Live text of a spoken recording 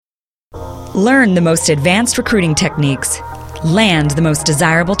Learn the most advanced recruiting techniques. Land the most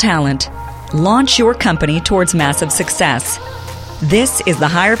desirable talent. Launch your company towards massive success. This is the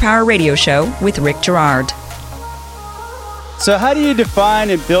Higher Power Radio Show with Rick Girard. So how do you define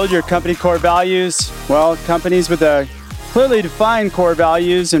and build your company core values? Well, companies with a clearly defined core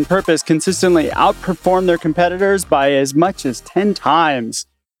values and purpose consistently outperform their competitors by as much as 10 times.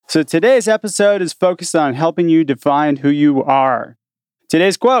 So today's episode is focused on helping you define who you are.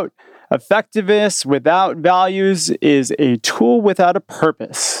 Today's quote, "Effectiveness without values is a tool without a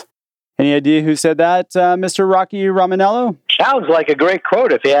purpose." Any idea who said that, Mr. Rocky Romanello? Sounds like a great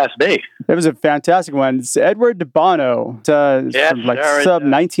quote, if you ask me. It was a fantastic one. It's Edward de Bono, from sub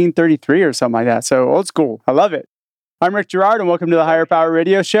 1933 or something like that. So old school. I love it. I'm Rick Girard, and welcome to the Higher Power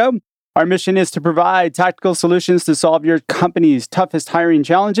Radio Show. Our mission is to provide tactical solutions to solve your company's toughest hiring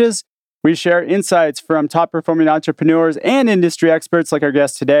challenges. We share insights from top-performing entrepreneurs and industry experts like our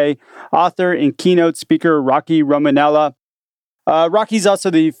guest today, author and keynote speaker Rocky Romanella. Rocky's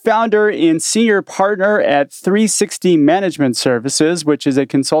also the founder and senior partner at 360 Management Services, which is a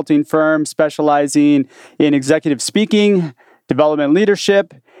consulting firm specializing in executive speaking, development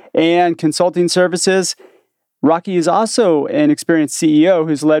leadership, and consulting services. Rocky is also an experienced CEO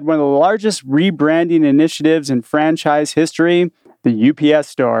who's led one of the largest rebranding initiatives in franchise history, the UPS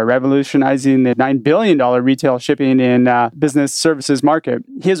Store, revolutionizing the $9 billion retail shipping and business services market.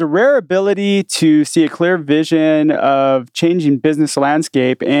 He has a rare ability to see a clear vision of changing business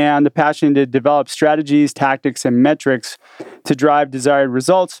landscape and the passion to develop strategies, tactics, and metrics to drive desired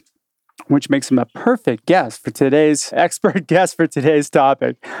results, which makes him a perfect expert guest for today's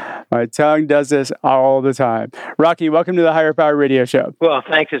topic. My tongue does this all the time. Rocky, welcome to the Higher Power Radio Show. Well,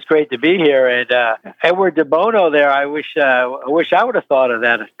 thanks. It's great to be here. And Edward de Bono there, I wish I would have thought of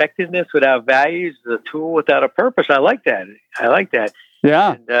that. Effectiveness without values is a tool without a purpose. I like that.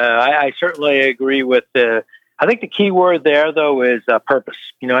 Yeah. And I certainly agree with I think the key word there, though, is purpose.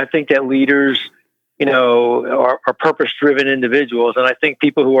 I think that leaders are purpose-driven individuals. And I think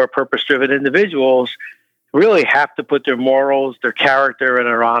people who are purpose-driven individuals really have to put their morals, their character, and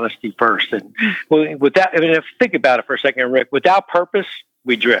their honesty first. And with that, if you think about it for a second, Rick, without purpose,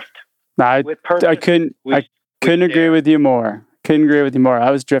 we drift. With purpose, I couldn't agree with you more.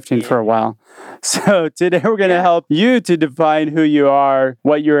 I was drifting for a while. So today we're going to help you to define who you are,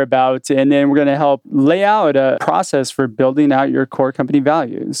 what you're about, and then we're going to help lay out a process for building out your core company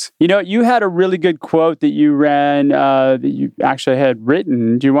values. You had a really good quote that you ran, that you actually had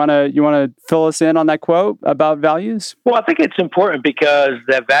written. Do you want to fill us in on that quote about values? Well, I think it's important because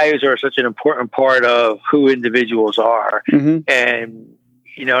that values are such an important part of who individuals are. Mm-hmm. And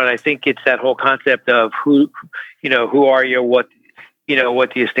and I think it's that whole concept of who are you, what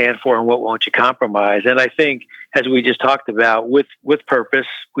do you stand for, and what won't you compromise? And I think, as we just talked about, with purpose,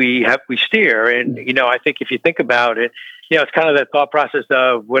 we steer. And I think if you think about it, it's kind of that thought process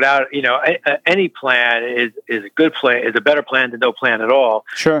of without any plan is a good plan, is a better plan than no plan at all.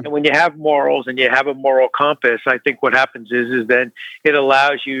 Sure. And when you have morals and you have a moral compass, I think what happens is then it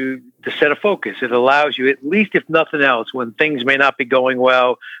allows you to set a focus. It allows you, at least if nothing else, when things may not be going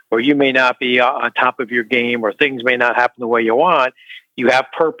well, or you may not be on top of your game, or things may not happen the way you want, you have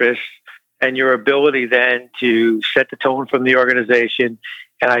purpose and your ability then to set the tone from the organization.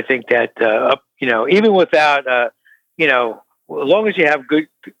 And I think that even without as long as you have good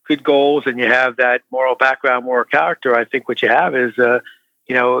goals and you have that moral background, moral character, I think what you have is,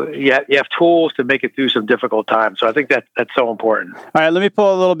 you have tools to make it through some difficult times. So I think that's so important. All right, let me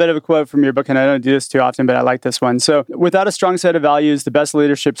pull a little bit of a quote from your book, and I don't do this too often, but I like this one. So, without a strong set of values, the best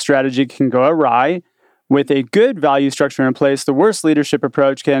leadership strategy can go awry. With a good value structure in place, the worst leadership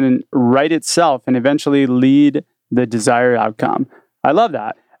approach can right itself and eventually lead the desired outcome. I love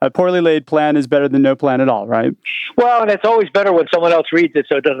that. A poorly laid plan is better than no plan at all, right? Well, and it's always better when someone else reads it,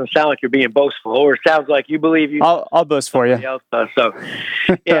 so it doesn't sound like you're being boastful, or it sounds like you believe you. I'll boast for you. Else does. So,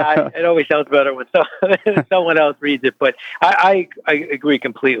 it always sounds better when someone else reads it. But I agree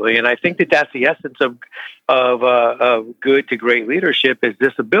completely, and I think that's the essence of good to great leadership, is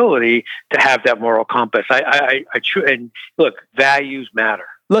this ability to have that moral compass. And look, values matter.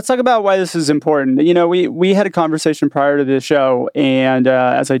 Let's talk about why this is important. We had a conversation prior to the show, and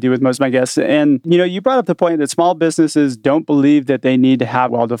as I do with most of my guests, and you brought up the point that small businesses don't believe that they need to have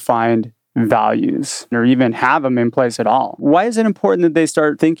well-defined values or even have them in place at all. Why is it important that they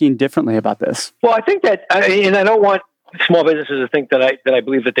start thinking differently about this? Well, I think that, and I don't want small businesses to think that I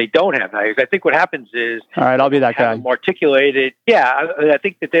believe that they don't have values. I think what happens is, all right, I'll be that guy. Articulated. Yeah, I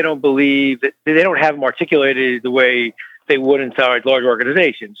think that they don't believe that they don't have them articulated the way they would inside large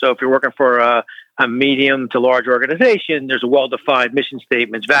organizations. So if you're working for a medium to large organization, there's a well-defined mission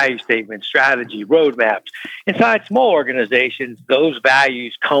statements, value statements, strategy, roadmaps. Inside small organizations, those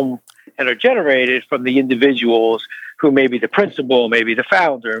values come and are generated from the individuals who may be the principal, maybe the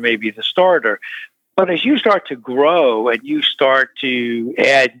founder, maybe the starter. But as you start to grow and you start to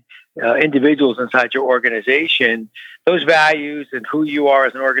add individuals inside your organization, those values and who you are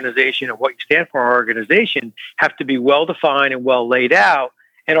as an organization and what you stand for our organization have to be well-defined and well laid out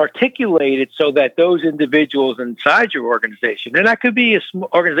and articulated so that those individuals inside your organization, and that could be a small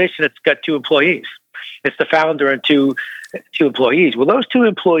organization that's got 2 employees. It's the founder and two employees. Well, those 2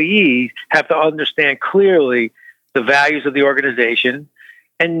 employees have to understand clearly the values of the organization,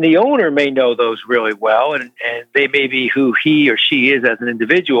 and the owner may know those really well, and they may be who he or she is as an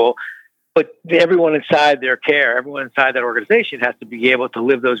individual, but everyone inside their care, everyone inside that organization has to be able to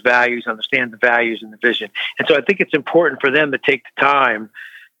live those values, understand the values and the vision. And so I think it's important for them to take the time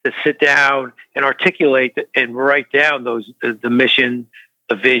to sit down and articulate and write down the mission,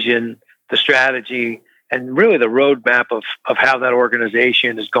 the vision, the strategy, and really the roadmap of how that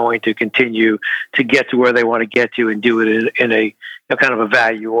organization is going to continue to get to where they want to get to and do it in a kind of a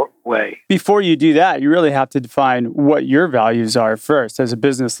value way. Before you do that, you really have to define what your values are first. As a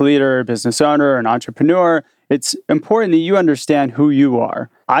business leader, business owner, an entrepreneur, it's important that you understand who you are.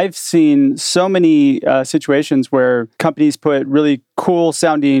 I've seen so many situations where companies put really cool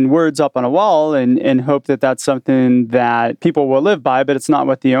sounding words up on a wall and hope that that's something that people will live by, but it's not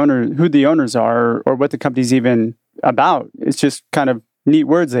what who the owners are or what the company's even about. It's just kind of neat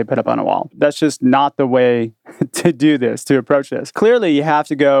words they put up on a wall. That's just not the way to do this, to approach this. Clearly, you have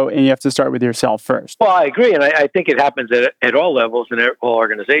to go and you have to start with yourself first. Well, I agree. And I think it happens at all levels in all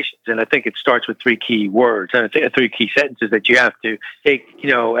organizations. And I think it starts with 3 key words and 3 key sentences that you have to take,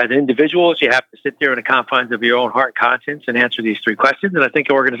 as individuals, you have to sit there in the confines of your own heart and conscience and answer these 3 questions. And I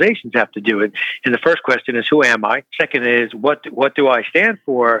think organizations have to do it. And the first question is, who am I? Second is, what do I stand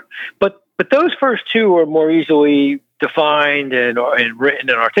for? But those first 2 are more easily defined and written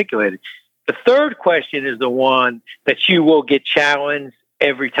and articulated. The third question is the one that you will get challenged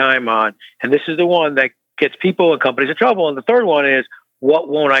every time on. And this is the one that gets people and companies in trouble. And the third one is, what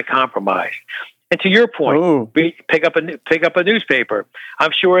won't I compromise? And to your point, pick up a newspaper.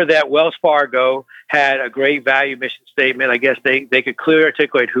 I'm sure that Wells Fargo had a great value mission statement. I guess they could clearly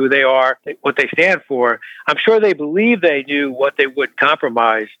articulate who they are, what they stand for. I'm sure they believe they knew what they would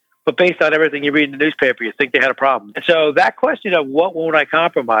compromise. But based on everything you read in the newspaper, you think they had a problem. And so that question of what won't I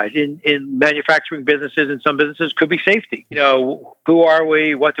compromise in manufacturing businesses and some businesses could be safety. Who are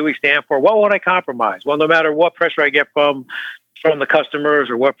we? What do we stand for? What won't I compromise? Well, no matter what pressure I get from the customers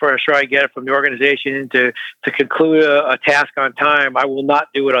or what pressure I get from the organization to conclude a task on time, I will not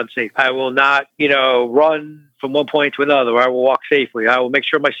do it unsafe. I will not, run from one point to another. I will walk safely. I will make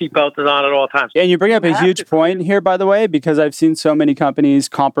sure my seatbelt is on at all times. And you bring up a huge point here, by the way, because I've seen so many companies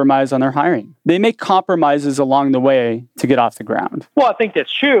compromise on their hiring. They make compromises along the way to get off the ground. Well, I think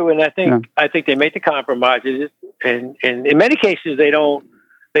that's true. And I think they make the compromises. And in many cases, they don't,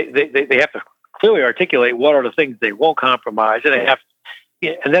 they have to clearly articulate what are the things they won't compromise.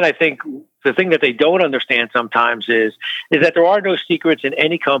 And then I think the thing that they don't understand sometimes is that there are no secrets in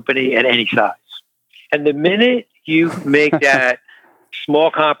any company at any size. And the minute you make that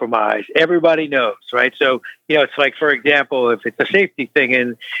small compromise, everybody knows, right? So, it's like, for example, if it's a safety thing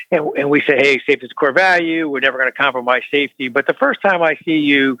and we say, hey, safety is a core value, we're never going to compromise safety. But the first time I see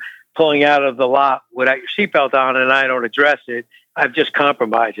you pulling out of the lot without your seatbelt on and I don't address it, I've just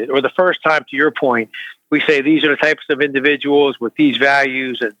compromised it. Or the first time, to your point, we say these are the types of individuals with these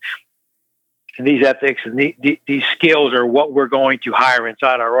values and these ethics and these skills are what we're going to hire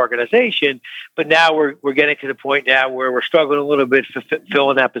inside our organization. But now we're getting to the point now where we're struggling a little bit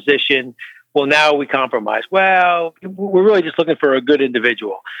filling that position. Well, now we compromise. Well, we're really just looking for a good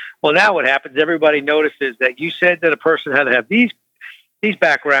individual. Well, now what happens? Everybody notices that you said that a person had to have these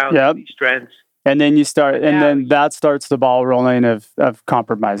backgrounds, these strengths. And then then that starts the ball rolling of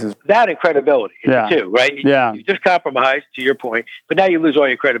compromises. That and credibility, too, right? Yeah. You just compromise, to your point, but now you lose all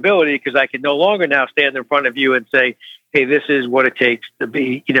your credibility because I can no longer now stand in front of you and say, hey, this is what it takes to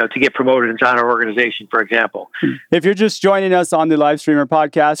be, to get promoted inside our organization, for example. If you're just joining us on the Live Streamer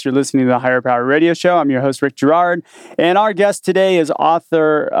podcast, you're listening to the Higher Power Radio Show. I'm your host, Rick Girard. And our guest today is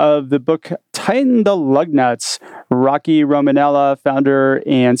author of the book, Tighten the Lug Nuts, Rocky Romanella, founder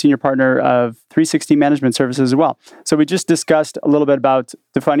and senior partner of 360 Management Services as well. So we just discussed a little bit about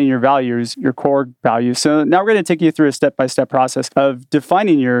defining your values, your core values. So now we're going to take you through a step-by-step process of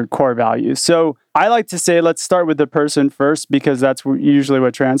defining your core values. So I like to say, let's start with the person first, because that's usually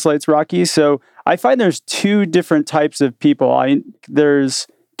what translates, Rocky. So I find there's two different types of people. There's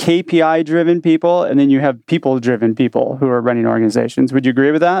KPI-driven people, and then you have people-driven people who are running organizations. Would you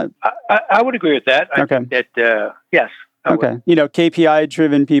agree with that? I would agree with that. I think that, yes. Okay.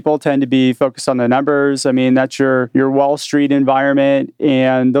 KPI-driven people tend to be focused on the numbers. I mean, that's your Wall Street environment,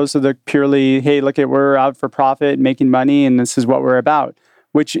 and those are the purely, hey, look, we're out for profit, making money, and this is what we're about,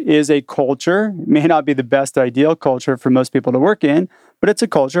 which is a culture. It may not be the best ideal culture for most people to work in, but it's a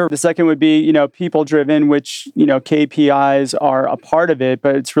culture. The second would be, people-driven, which, KPIs are a part of it,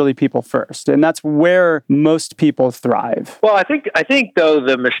 but it's really people first. And that's where most people thrive. Well, I think though,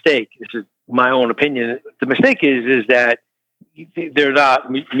 the mistake, this is my own opinion, the mistake is that they're not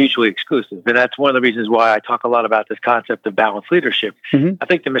mutually exclusive. And that's one of the reasons why I talk a lot about this concept of balanced leadership. Mm-hmm. I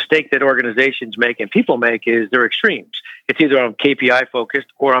think the mistake that organizations make and people make is they're extremes. It's either on KPI focused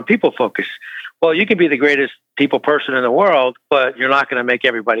or on people focused. Well, you can be the greatest people person in the world, but you're not going to make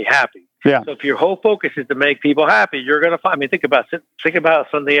everybody happy. Yeah. So if your whole focus is to make people happy, you're going to find, think about a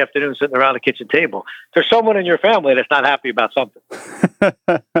Sunday afternoon sitting around the kitchen table. There's someone in your family that's not happy about something.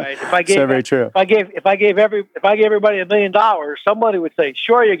 Right? Very true. If I gave everybody $1 million, somebody would say,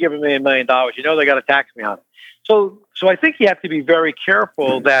 "Sure, you're giving me $1 million. They got to tax me on it." So I think you have to be very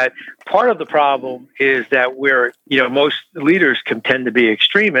careful that part of the problem is that most leaders can tend to be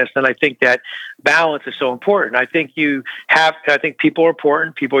extremists. And I think that balance is so important. I think people are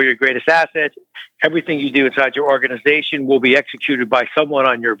important. People are your greatest assets. Everything you do inside your organization will be executed by someone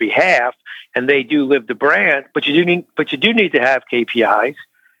on your behalf, and they do live the brand, but you do need to have KPIs,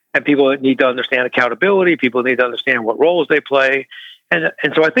 and people need to understand accountability. People need to understand what roles they play. And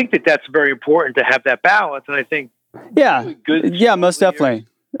so I think that that's very important to have that balance. And I think, most definitely.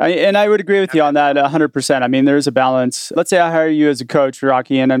 I would agree with you on that 100%. There's a balance. Let's say I hire you as a coach,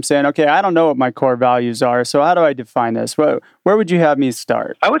 Rocky, and I'm saying, okay, I don't know what my core values are. So how do I define this? Where would you have me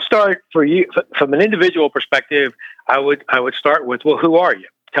start? I would start for you from an individual perspective. I would start with, well, who are you?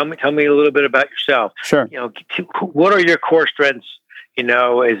 Tell me a little bit about yourself. Sure. What are your core strengths? Is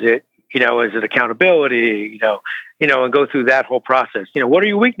it accountability? And go through that whole process. What are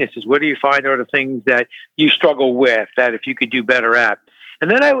your weaknesses? What do you find are the things that you struggle with that if you could do better at? And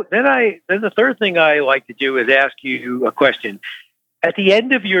then the third thing I like to do is ask you a question. At the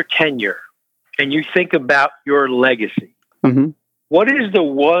end of your tenure, and you think about your legacy, mm-hmm. What is the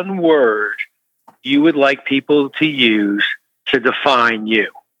one word you would like people to use to define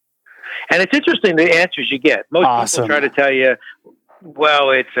you? And it's interesting the answers you get. Most people try to tell you, well,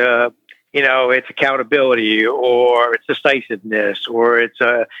 it's accountability, or it's decisiveness, or it's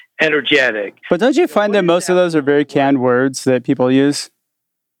energetic. But don't you find that most of those are very canned words that people use?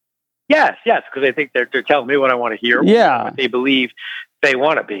 Yes, because they think they're telling me what I want to hear, what they believe they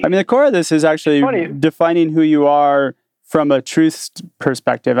want to be. The core of this is actually defining who you are from a truth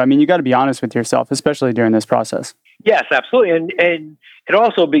perspective. You got to be honest with yourself, especially during this process. Yes, absolutely. And it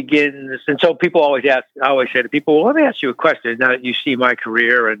also begins, and so people always ask, I always say to people, well, let me ask you a question. Now that you see my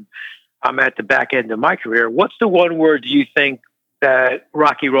career and I'm at the back end of my career, what's the one word do you think that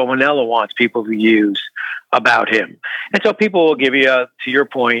Rocky Romanella wants people to use about him? And so people will give you, to your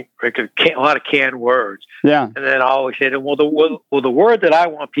point, Rick, a lot of canned words. Yeah. And then I always say to them, well, the word that I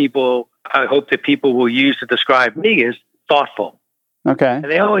hope that people will use to describe me is thoughtful. Okay. And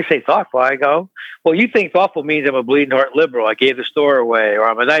they always say thoughtful. I go, well, you think thoughtful means I'm a bleeding heart liberal. I gave the store away, or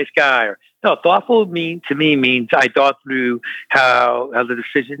I'm a nice guy. Or no, thoughtful to me means I thought through how the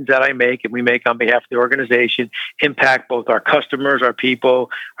decisions that I make and we make on behalf of the organization impact both our customers, our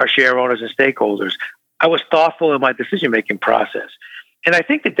people, our share owners, and stakeholders. I was thoughtful in my decision-making process. And I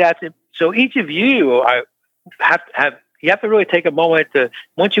think that's it. So each of you, you have to really take a moment to,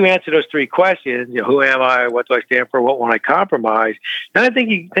 once you answer those three questions, who am I, what do I stand for, what won't I compromise? Then I think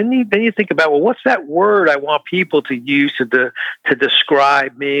you think about, well, what's that word I want people to use to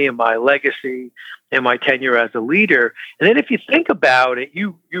describe me and my legacy and my tenure as a leader? And then if you think about it,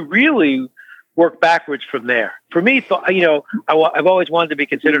 you really work backwards from there. For me, I've always wanted to be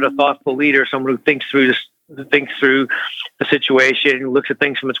considered a thoughtful leader, someone who thinks through the situation, looks at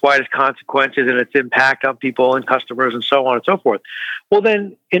things from its widest consequences and its impact on people and customers and so on and so forth. Well,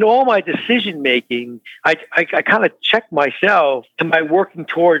 then in all my decision making, I kind of check myself. Am I working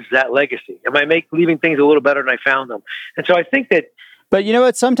towards that legacy? Am I leaving things a little better than I found them? And so I think that. But you know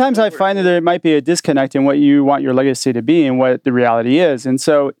what? Sometimes I find that there might be a disconnect in what you want your legacy to be and what the reality is. And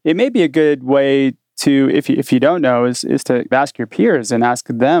so it may be a good way to, if you don't know, is to ask your peers and ask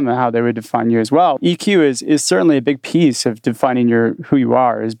them how they would define you as well. EQ is certainly a big piece of defining who you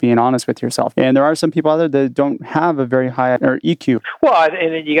are, is being honest with yourself. And there are some people out there that don't have a very high EQ. Well,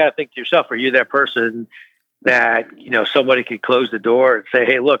 and then you got to think to yourself, are you that person that, somebody could close the door and say,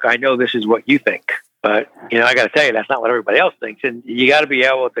 hey, look, I know this is what you think, but, I got to tell you, that's not what everybody else thinks. And you got to be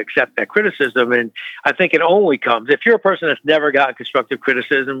able to accept that criticism. And I think it only comes, if you're a person that's never gotten constructive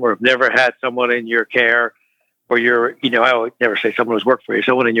criticism or have never had someone in your care, or I would never say someone who's worked for you,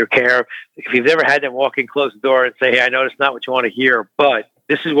 someone in your care, if you've never had them walk in, close the door and say, hey, I know it's not what you want to hear, but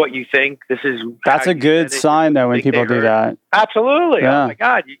this is what you think. That's a good sign, though, when people do that. Absolutely. Yeah. Oh, my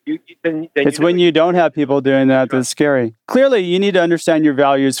God. It's when you don't have people doing that that's scary. Clearly, you need to understand your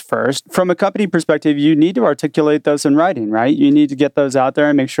values first. From a company perspective, you need to articulate those in writing, right? You need to get those out there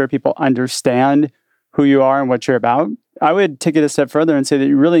and make sure people understand who you are and what you're about. I would take it a step further and say that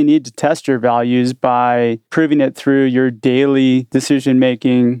you really need to test your values by proving it through your daily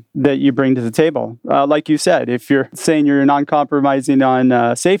decision-making that you bring to the table. Like you said, if you're saying you're non-compromising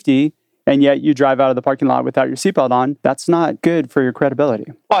on safety, and yet you drive out of the parking lot without your seatbelt on, that's not good for your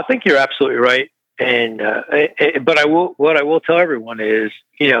credibility. Well, I think you're absolutely right. And but what I will tell everyone is,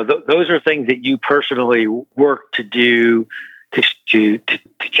 those are things that you personally work to do to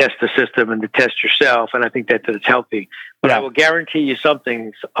test the system and to test yourself. And I think that it's healthy. But I will guarantee you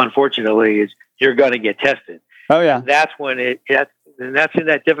something, unfortunately, is you're going to get tested. Oh, yeah. And that's when that's in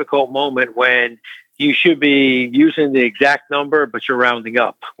that difficult moment when you should be using the exact number, but you're rounding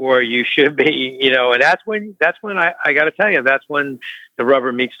up, or you should be, and that's when I got to tell you, that's when the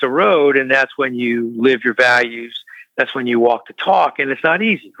rubber meets the road. And that's when you live your values. That's when you walk the talk, and it's not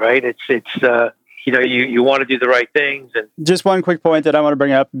easy, right? You want to do the right things. And just one quick point that I want to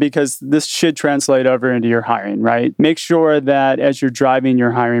bring up, because this should translate over into your hiring, right? Make sure that as you're driving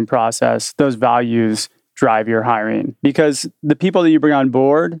your hiring process, those values drive your hiring, because the people that you bring on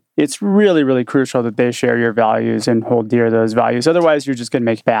board, it's really, really crucial that they share your values and hold dear to those values. Otherwise, you're just going to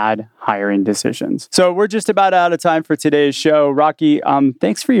make bad hiring decisions. So we're just about out of time for today's show. Rocky,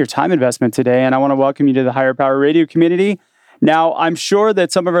 thanks for your time investment today. And I want to welcome you to the Higher Power Radio community. Now, I'm sure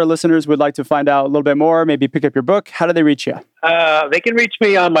that some of our listeners would like to find out a little bit more, maybe pick up your book. How do they reach you? They can reach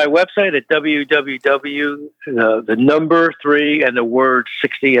me on my website at www.3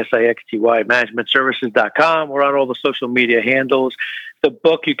 SIXTY managementservices.com. We're on all the social media handles. The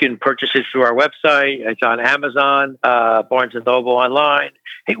book, you can purchase it through our website. It's on Amazon, Barnes & Noble online.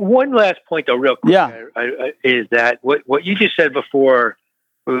 Hey, one last point, though, real quick, is that what you just said before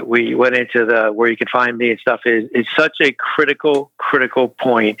we went into where you can find me and stuff is such a critical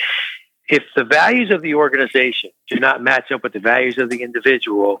point. If the values of the organization do not match up with the values of the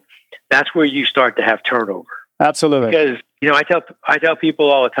individual, that's where you start to have turnover. Absolutely. Because, I tell people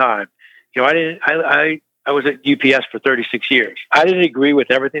all the time, I was at UPS for 36 years. I didn't agree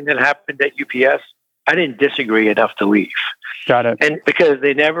with everything that happened at UPS. I didn't disagree enough to leave. Got it. And because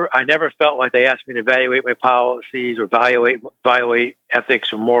I never felt like they asked me to evaluate my policies or violate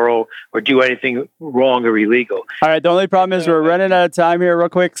ethics or moral or do anything wrong or illegal. All right. The only problem is we're running out of time here real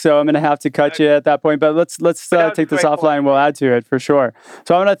quick, so I'm going to have to cut you at that point. But let's take this offline. We'll add to it for sure.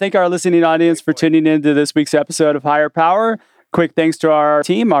 So I want to thank our listening audience for tuning into this week's episode of Higher Power. Quick thanks to our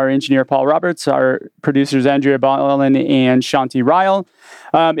team, our engineer, Paul Roberts, our producers, Andrea Ballin and Shanti Ryle.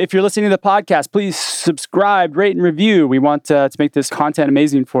 If you're listening to the podcast, please subscribe, rate, and review. We want to make this content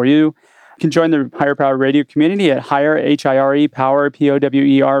amazing for you. You can join the Higher Power Radio community at higher, HIRE, power,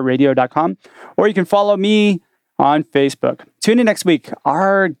 POWER, radio.com, or you can follow me on Facebook. Tune in next week.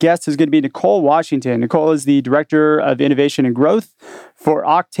 Our guest is going to be Nicole Washington. Nicole is the Director of Innovation and Growth for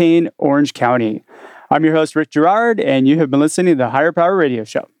Octane Orange County. I'm your host, Rick Girard, and you have been listening to the Higher Power Radio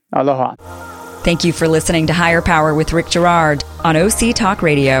Show. Aloha. Thank you for listening to Higher Power with Rick Girard on OC Talk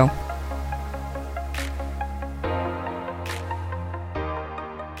Radio.